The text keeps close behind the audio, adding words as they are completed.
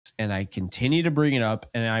and I continue to bring it up,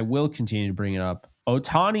 and I will continue to bring it up,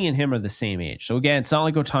 Ohtani and him are the same age. So again, it's not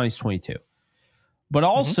like Ohtani's 22. But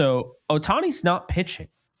also, Ohtani's not pitching.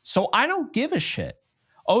 So I don't give a shit.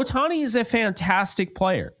 Ohtani is a fantastic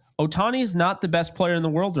player. Ohtani is not the best player in the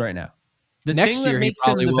world right now. The Next thing that year makes he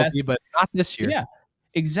probably him the will best, be, but not this year. Yeah,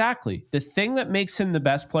 exactly. The thing that makes him the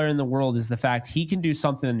best player in the world is the fact he can do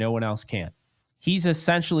something that no one else can. He's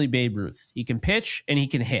essentially Babe Ruth. He can pitch and he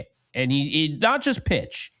can hit. And he not just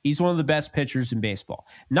pitch. He's one of the best pitchers in baseball.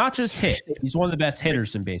 Not just hit. He's one of the best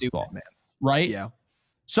hitters in baseball. Stupid, man. Right? Yeah.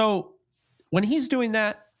 So when he's doing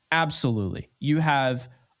that, absolutely. You have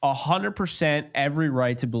 100% every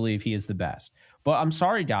right to believe he is the best. But I'm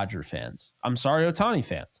sorry, Dodger fans. I'm sorry, Ohtani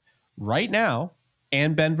fans. Right now,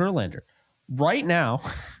 and Ben Verlander, right now,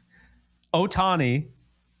 Ohtani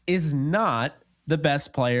is not the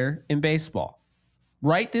best player in baseball.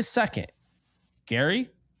 Right this second. Gary,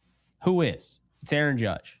 who is? It's Aaron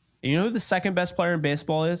Judge. And you know who the second best player in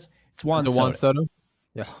baseball is? It's Juan Soto.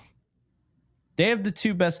 Yeah. They have the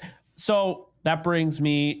two best. So that brings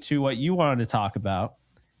me to what you wanted to talk about.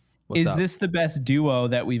 What's up? This the best duo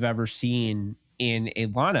that we've ever seen in a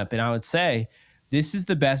lineup? And I would say this is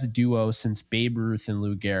the best duo since Babe Ruth and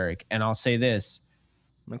Lou Gehrig. And I'll say this,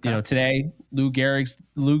 today, Lou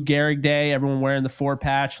Gehrig Day, everyone wearing the 4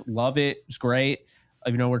 patch. Love it. It's great.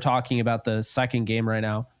 Even though we're talking about the second game right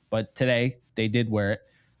now, but today they did wear it.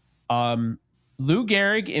 Lou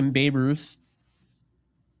Gehrig and Babe Ruth,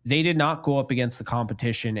 they did not go up against the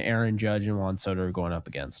competition Aaron Judge and Juan Soto are going up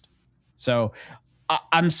against. So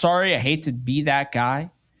I'm sorry. I hate to be that guy.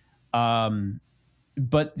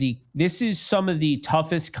 But this is some of the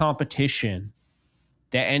toughest competition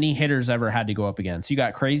that any hitter's ever had to go up against. You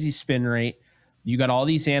got crazy spin rate. You got all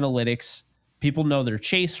these analytics. People know their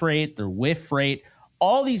chase rate, their whiff rate,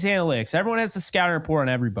 all these analytics. Everyone has a scouting report on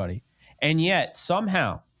everybody. And yet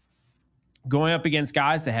somehow going up against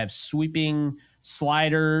guys that have sweeping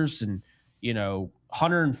sliders and,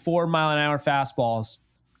 104 mile an hour fastballs,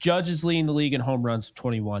 Judge is leading the league in home runs,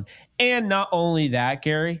 21. And not only that,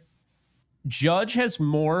 Gary, Judge has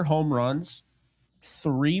more home runs,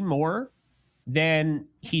 3 more than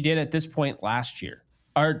he did at this point last year.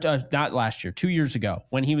 Or not last year, 2 years ago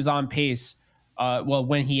when he was on pace.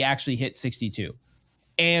 When he actually hit 62.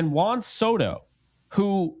 And Juan Soto,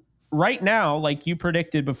 who right now, like you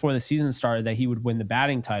predicted before the season started that he would win the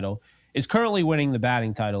batting title, is currently winning the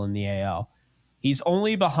batting title in the AL. He's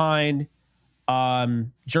only behind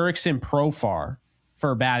Jurickson Profar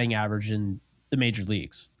for batting average in the major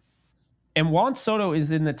leagues. And Juan Soto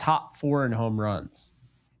is in the top 4 in home runs.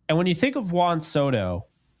 And when you think of Juan Soto,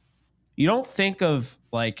 you don't think of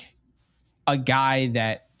like a guy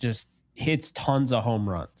that just hits tons of home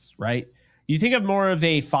runs, right? You think of more of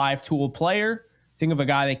a 5-tool player. Think of a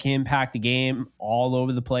guy that can impact the game all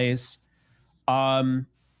over the place.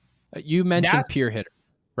 You mentioned pure hitter,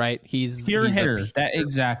 right? He's pure hitter.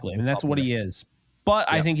 Exactly. I mean, that's what he is.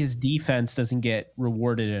 But I think his defense doesn't get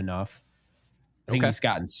rewarded enough. I think he's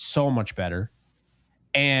gotten so much better.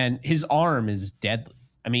 And his arm is deadly.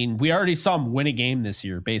 I mean, we already saw him win a game this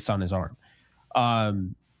year based on his arm.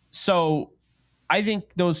 So I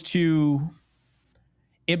think those two,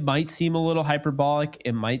 it might seem a little hyperbolic.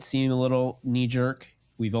 It might seem a little knee-jerk.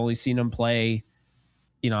 We've only seen him play,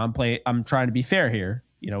 I'm trying to be fair here.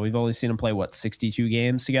 We've only seen him play, 62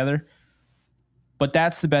 games together? But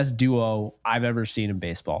that's the best duo I've ever seen in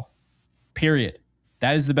baseball. Period.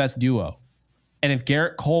 That is the best duo. And if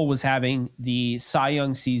Garrett Cole was having the Cy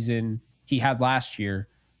Young season he had last year,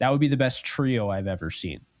 that would be the best trio I've ever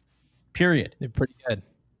seen. Period. They're pretty good.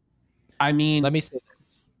 I mean, let me say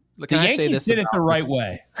this. The Yankees did it the right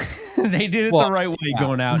way. They did it the right way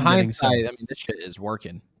going out and getting some. I mean, this shit is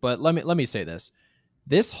working. But let me say this.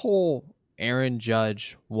 This whole Aaron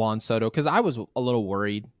Judge, Juan Soto, because I was a little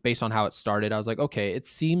worried based on how it started. I was like, okay, it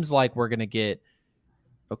seems like we're going to get,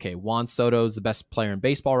 Juan Soto is the best player in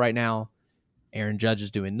baseball right now. Aaron Judge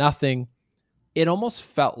is doing nothing. It almost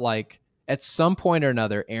felt like at some point or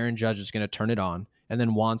another, Aaron Judge is going to turn it on. And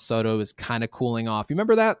then Juan Soto is kind of cooling off. You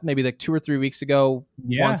remember that? Maybe like 2 or 3 weeks ago,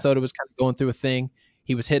 Juan Soto was kind of going through a thing.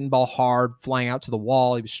 He was hitting ball hard, flying out to the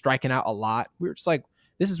wall. He was striking out a lot. We were just like,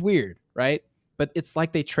 this is weird, right? But it's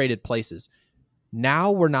like they traded places.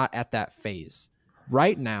 Now we're not at that phase.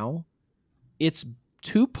 Right now, it's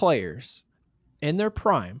 2 players in their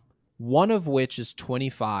prime, one of which is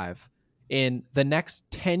 25. In the next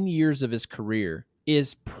 10 years of his career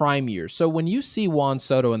is prime years. So when you see Juan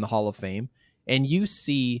Soto in the Hall of Fame and you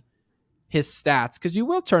see his stats, because you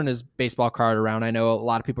will turn his baseball card around. I know a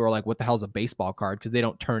lot of people are like, what the hell is a baseball card? Because they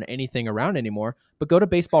don't turn anything around anymore. But go to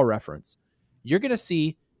Baseball Reference. You're going to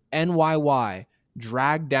see NYY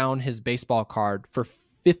drag down his baseball card for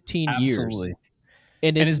 15 years. Absolutely.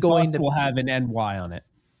 And And it's his going bust to, will have an NY on it.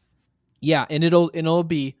 yeah, and it'll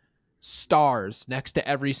be stars next to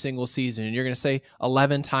every single season. And you're going to say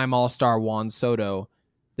 11-time All-Star Juan Soto,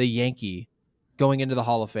 the Yankee, going into the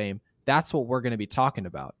Hall of Fame. That's what we're going to be talking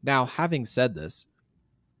about. Now, having said this,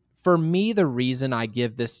 for me, the reason I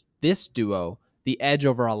give this duo the edge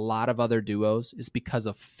over a lot of other duos is because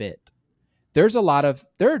of fit. There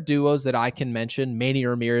are duos that I can mention, Manny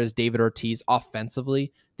Ramirez, David Ortiz,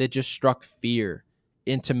 offensively, that just struck fear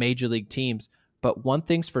into major league teams. But one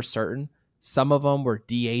thing's for certain, some of them were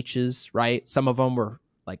DHs, right? Some of them were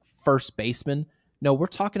like first baseman. No, we're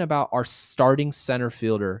talking about our starting center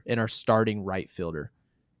fielder and our starting right fielder.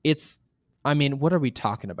 What are we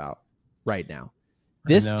talking about right now?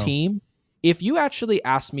 This team, if you actually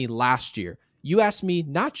asked me last year, you asked me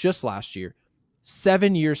not just last year,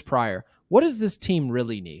 7 years prior, what does this team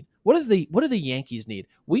really need? What do the Yankees need?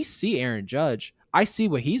 We see Aaron Judge. I see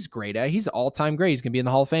what he's great at. He's all-time great. He's going to be in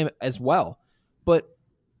the Hall of Fame as well. But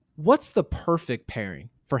what's the perfect pairing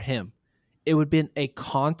for him? It would have been a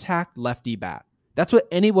contact lefty bat. That's what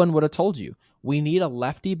anyone would have told you. We need a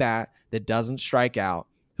lefty bat that doesn't strike out,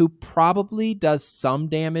 who probably does some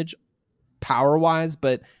damage power-wise,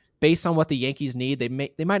 but based on what the Yankees need, they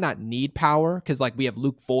might not need power because like we have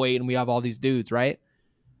Luke Voigt and we have all these dudes, right?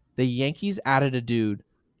 The Yankees added a dude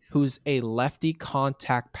who's a lefty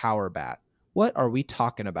contact power bat. What are we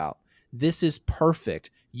talking about? This is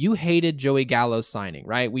perfect. You hated Joey Gallo's signing,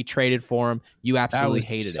 right? We traded for him. You absolutely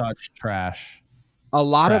hated it. Such trash. A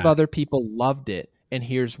lot of other people loved it, and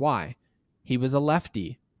here's why. He was a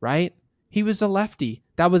lefty, right? He was a lefty.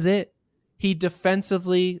 That was it. He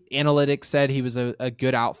defensively, analytics said he was a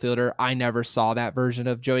good outfielder. I never saw that version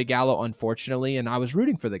of Joey Gallo, unfortunately, and I was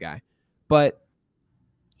rooting for the guy. But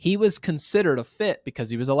he was considered a fit because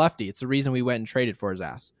he was a lefty. It's the reason we went and traded for his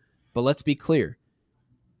ass. But let's be clear.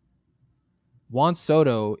 Juan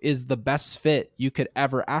Soto is the best fit you could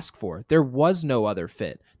ever ask for. There was no other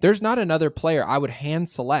fit. There's not another player I would hand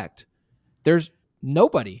select. There's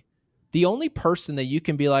nobody. The only person that you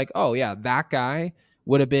can be like, oh yeah, that guy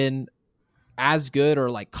would have been as good or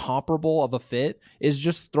like comparable of a fit is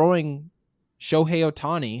just throwing Shohei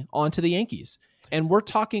Ohtani onto the Yankees. And we're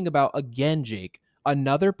talking about, again, Jake,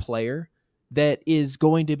 another player that is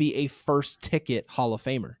going to be a first ticket Hall of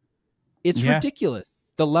Famer. It's ridiculous.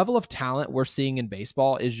 The level of talent we're seeing in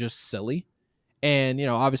baseball is just silly. And,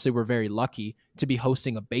 obviously we're very lucky to be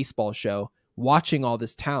hosting a baseball show, watching all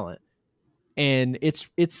this talent. And it's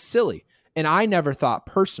silly. And I never thought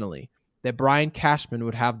personally that Brian Cashman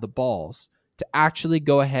would have the balls to actually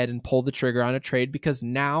go ahead and pull the trigger on a trade, because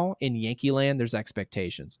now in Yankee land, there's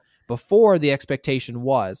expectations. Before, the expectation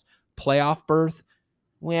was playoff berth.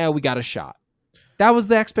 Well, we got a shot. That was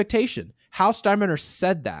the expectation. Hal Steinbrenner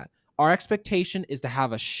said that. Our expectation is to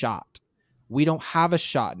have a shot. We don't have a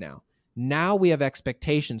shot now. Now we have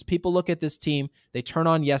expectations. People look at this team, they turn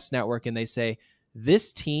on Yes Network, and they say,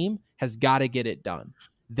 this team has got to get it done.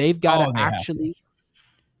 They've got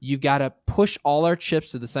you've got to push all our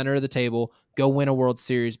chips to the center of the table, go win a World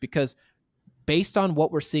Series, because based on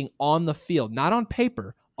what we're seeing on the field, not on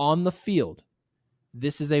paper, on the field,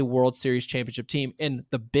 this is a World Series championship team. And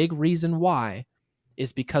the big reason why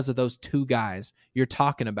is because of those two guys you're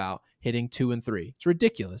talking about hitting 2 and 3. It's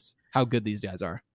ridiculous how good these guys are.